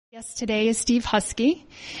Yes, today is Steve Huskey.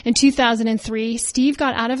 In 2003, Steve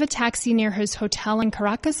got out of a taxi near his hotel in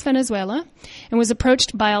Caracas, Venezuela, and was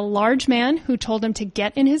approached by a large man who told him to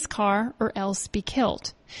get in his car or else be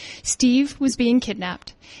killed. Steve was being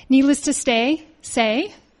kidnapped. Needless to say,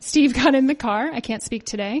 Steve got in the car. I can't speak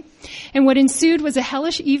today. And what ensued was a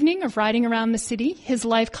hellish evening of riding around the city, his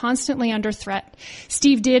life constantly under threat.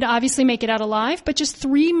 Steve did obviously make it out alive, but just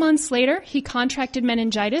 3 months later, he contracted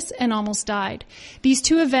meningitis and almost died. These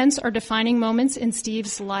two events are defining moments in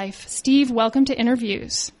Steve's life. Steve, welcome to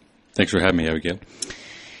Interviews. Thanks for having me, Abigail.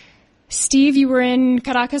 Steve, you were in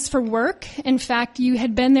Caracas for work. In fact, you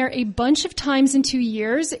had been there a bunch of times in 2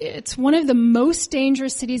 years. It's one of the most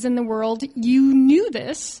dangerous cities in the world. You knew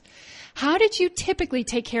this. How did you typically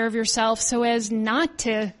take care of yourself so as not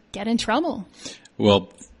to get in trouble?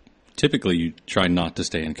 Well, typically you try not to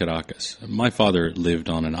stay in Caracas. My father lived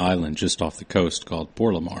on an island just off the coast called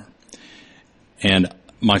Porlamar. And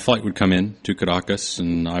my flight would come in to Caracas,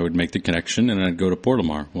 and I would make the connection, and I'd go to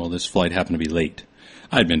Porlamar. Well, this flight happened to be late.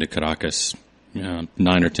 I'd been to Caracas 9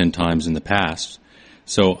 or 10 times in the past,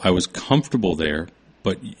 so I was comfortable there,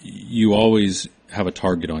 but you always have a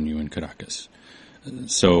target on you in Caracas.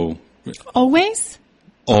 So Always?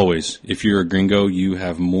 Always. If you're a gringo, you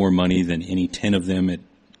have more money than any 10 of them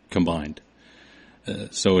combined.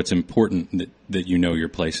 So it's important that you know your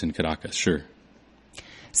place in Caracas, sure.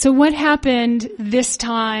 So what happened this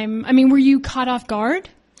time? I mean, were you caught off guard?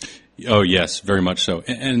 Oh, yes, very much so.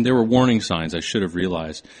 And there were warning signs I should have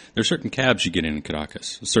realized. There are certain cabs you get in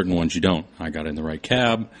Caracas, certain ones you don't. I got in the right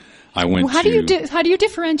cab. I went how do you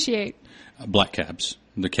differentiate? Black cabs.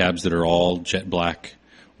 The cabs that are all jet black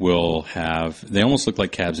will have, they almost look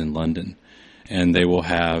like cabs in London, and they will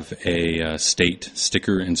have a state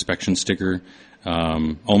sticker, inspection sticker.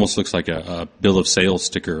 Almost looks like a bill of sale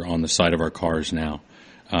sticker on the side of our cars now.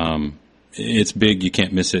 It's big, you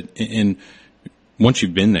can't miss it. And once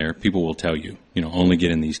you've been there, people will tell you, only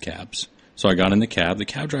get in these cabs. So I got in the cab. The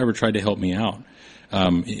cab driver tried to help me out.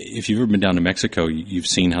 If you've ever been down to Mexico, you've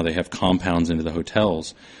seen how they have compounds into the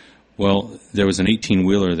hotels. Well, there was an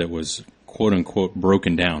 18-wheeler that was, quote-unquote,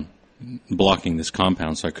 broken down, blocking this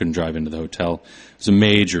compound, so I couldn't drive into the hotel. It was a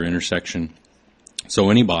major intersection.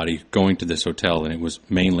 So anybody going to this hotel, and it was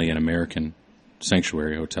mainly an American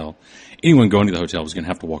sanctuary hotel, anyone going to the hotel was going to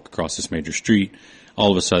have to walk across this major street. All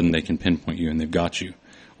of a sudden, they can pinpoint you, and they've got you.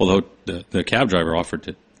 Well, the cab driver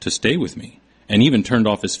offered to stay with me and even turned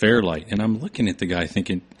off his fare light. And I'm looking at the guy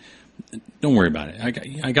thinking, don't worry about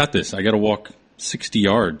it. I got this. I got to walk 60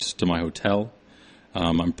 yards to my hotel.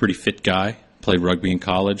 I'm a pretty fit guy. Played rugby in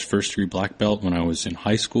college, first-degree black belt when I was in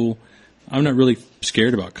high school. I'm not really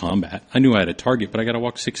scared about combat. I knew I had a target, but I got to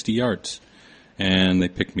walk 60 yards. And they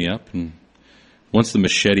picked me up, and once the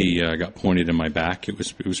machete got pointed in my back, it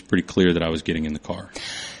was pretty clear that I was getting in the car.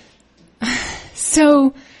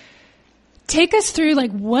 So take us through,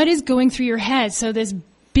 what is going through your head? So this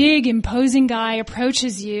big, imposing guy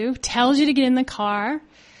approaches you, tells you to get in the car.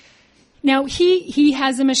 Now, he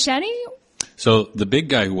has a machete? So the big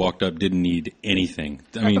guy who walked up didn't need anything.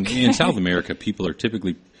 I mean, okay. In South America, people are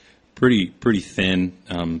typically pretty thin,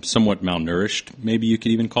 somewhat malnourished, maybe you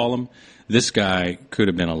could even call them. This guy could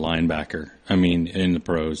have been a linebacker. I mean, in the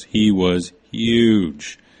pros. He was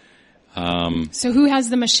huge. So who has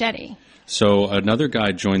the machete? So another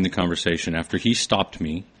guy joined the conversation after he stopped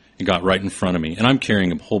me and got right in front of me. And I'm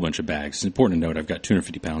carrying a whole bunch of bags. It's important to note I've got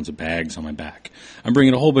 250 pounds of bags on my back. I'm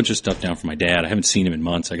bringing a whole bunch of stuff down for my dad. I haven't seen him in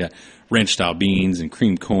months. I got ranch-style beans and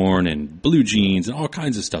creamed corn and blue jeans and all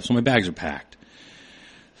kinds of stuff. So my bags are packed.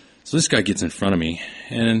 So this guy gets in front of me,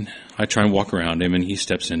 and I try and walk around him, and he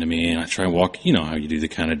steps into me, and I try and walk, you know how you do the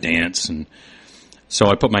kind of dance. And so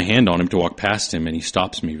I put my hand on him to walk past him, and he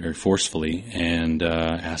stops me very forcefully and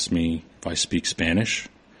asks me if I speak Spanish.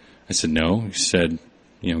 I said no. He said,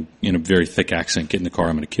 in a very thick accent, get in the car,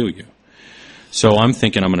 I'm going to kill you. So I'm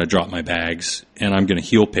thinking I'm going to drop my bags, and I'm going to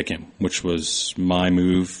heel pick him, which was my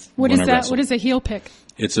move. What is that? What is a heel pick?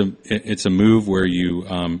 It's a move where you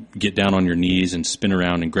get down on your knees and spin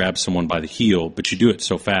around and grab someone by the heel, but you do it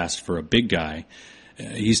so fast for a big guy.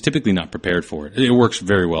 He's typically not prepared for it. It works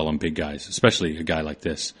very well on big guys, especially a guy like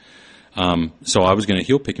this. So I was going to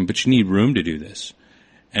heel pick him, but you need room to do this.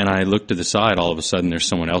 And I look to the side. All of a sudden, there's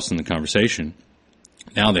someone else in the conversation.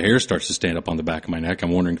 Now the hair starts to stand up on the back of my neck.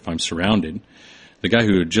 I'm wondering if I'm surrounded. The guy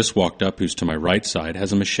who had just walked up, who's to my right side,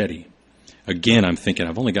 has a machete. Again, I'm thinking,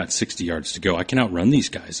 I've only got 60 yards to go. I can outrun these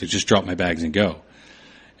guys. I just drop my bags and go.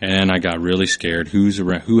 And I got really scared.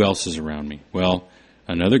 Who else is around me? Well,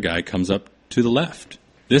 another guy comes up to the left.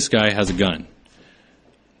 This guy has a gun.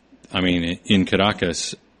 I mean, in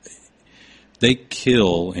Caracas, They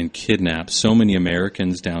kill and kidnap so many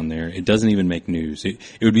Americans down there, it doesn't even make news. It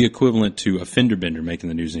would be equivalent to a fender bender making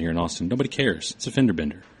the news here in Austin. Nobody cares. It's a fender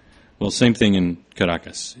bender. Well, same thing in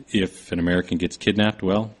Caracas. If an American gets kidnapped,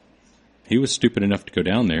 well, he was stupid enough to go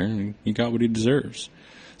down there, and he got what he deserves.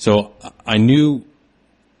 So I knew,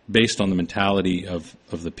 based on the mentality of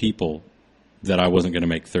the people, that I wasn't going to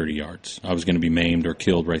make 30 yards. I was going to be maimed or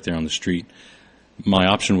killed right there on the street. My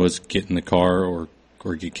option was get in the car or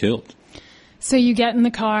get killed. So you get in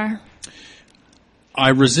the car. I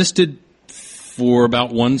resisted for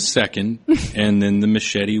about 1 second, and then the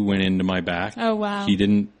machete went into my back. Oh, wow. He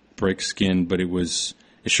didn't break skin, but it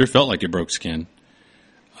sure felt like it broke skin.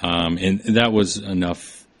 And that was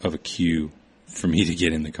enough of a cue for me to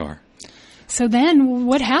get in the car. So then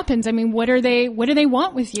what happens? I mean, what do they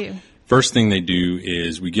want with you? First thing they do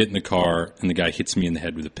is we get in the car, and the guy hits me in the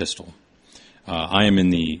head with a pistol. I am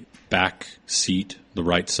in the back seat, the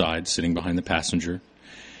right side, sitting behind the passenger.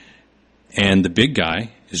 And the big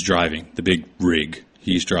guy is driving, the big rig.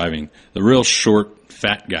 He's driving. The real short,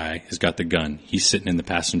 fat guy has got the gun. He's sitting in the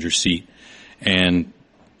passenger seat. And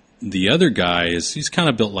the other guy he's kind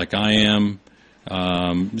of built like I am,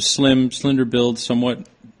 slender build somewhat,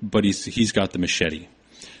 but he's got the machete.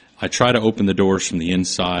 I try to open the doors from the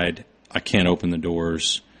inside. I can't open the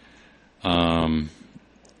doors.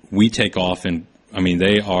 We take off, and I mean,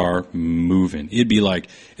 they are moving. It'd be like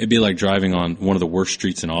driving on one of the worst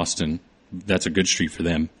streets in Austin. That's a good street for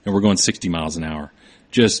them, and we're going 60 miles an hour,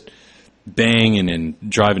 just banging and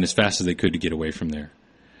driving as fast as they could to get away from there.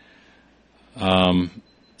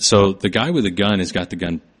 So the guy with the gun has got the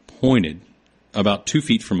gun pointed about 2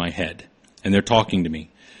 feet from my head, and they're talking to me.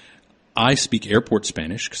 I speak airport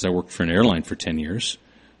Spanish because I worked for an airline for 10 years.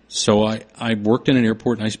 So I worked in an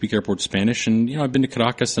airport, and I speak airport Spanish, and I've been to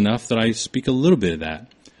Caracas enough that I speak a little bit of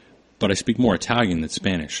that, but I speak more Italian than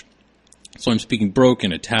Spanish. So I'm speaking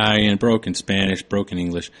broken Italian, broken Spanish, broken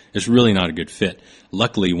English. It's really not a good fit.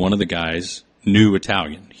 Luckily, one of the guys knew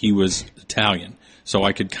Italian. He was Italian, so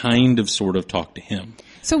I could kind of sort of talk to him.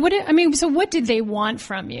 So what did they want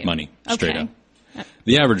from you? Money, straight up.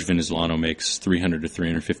 The average Venezolano makes $300 to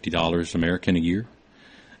 $350 American a year.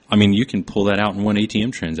 I mean, you can pull that out in one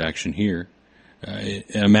ATM transaction here.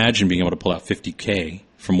 Imagine being able to pull out $50K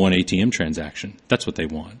from one ATM transaction. That's what they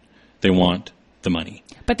want. They want the money.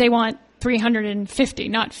 But they want $350,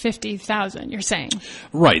 not $50,000, you're saying.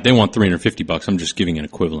 Right. They want $350. I'm just giving an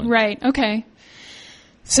equivalent. Right. Okay.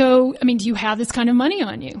 So, I mean, do you have this kind of money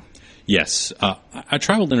on you? Yes. I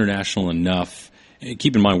traveled international enough.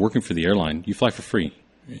 Keep in mind, working for the airline, you fly for free.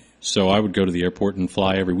 So I would go to the airport and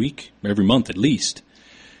fly every week, every month at least.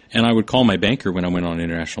 And I would call my banker when I went on an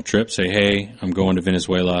international trip, say, hey, I'm going to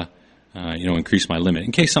Venezuela, increase my limit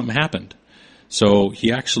in case something happened. So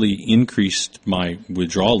he actually increased my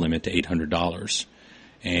withdrawal limit to $800.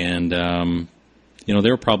 And,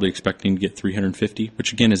 they were probably expecting to get $350,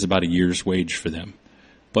 which again is about a year's wage for them.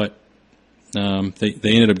 But they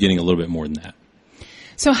ended up getting a little bit more than that.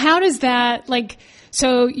 So how does that,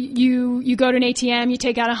 so you go to an ATM, you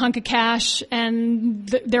take out a hunk of cash, and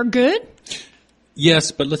they're good?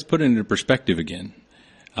 Yes, but let's put it into perspective again.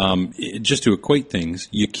 Just to equate things,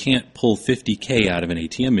 you can't pull $50K out of an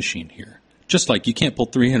ATM machine here. Just like you can't pull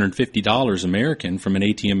 $350 American from an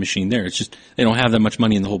ATM machine there. It's just they don't have that much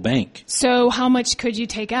money in the whole bank. So how much could you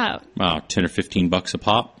take out? Wow, $10 or $15 a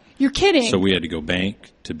pop. You're kidding. So we had to go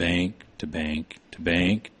bank to bank to bank to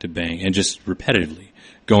bank to bank, and just repetitively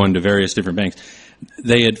going to various different banks.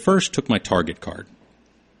 They at first took my Target card.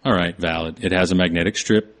 All right, valid. It has a magnetic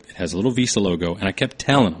strip. It has a little Visa logo, and I kept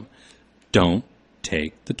telling them, don't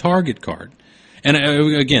take the Target card. And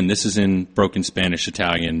again, this is in broken Spanish,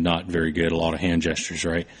 Italian, not very good, a lot of hand gestures,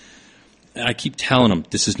 right? And I keep telling them,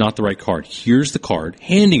 this is not the right card. Here's the card,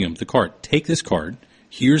 handing them the card. Take this card.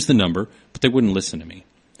 Here's the number. But they wouldn't listen to me.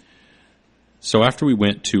 So after we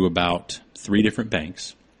went to about 3 different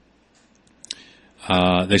banks,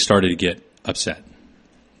 they started to get upset.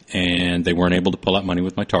 And they weren't able to pull out money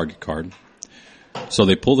with my Target card. So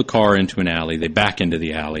they pull the car into an alley. They back into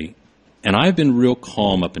the alley. And I've been real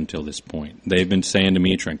calm up until this point. They've been saying to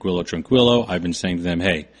me, tranquilo, tranquilo. I've been saying to them,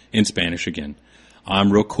 hey, in Spanish again,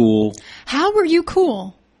 I'm real cool. How were you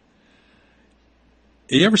cool?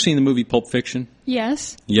 You ever seen the movie Pulp Fiction?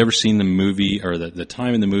 Yes. You ever seen the movie, or the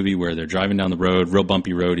time in the movie where they're driving down the road, real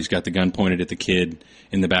bumpy road, he's got the gun pointed at the kid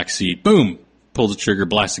in the back seat, boom, pulls the trigger,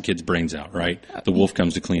 blasts the kid's brains out, right? The wolf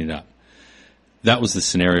comes to clean it up. That was the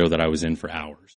scenario that I was in for hours.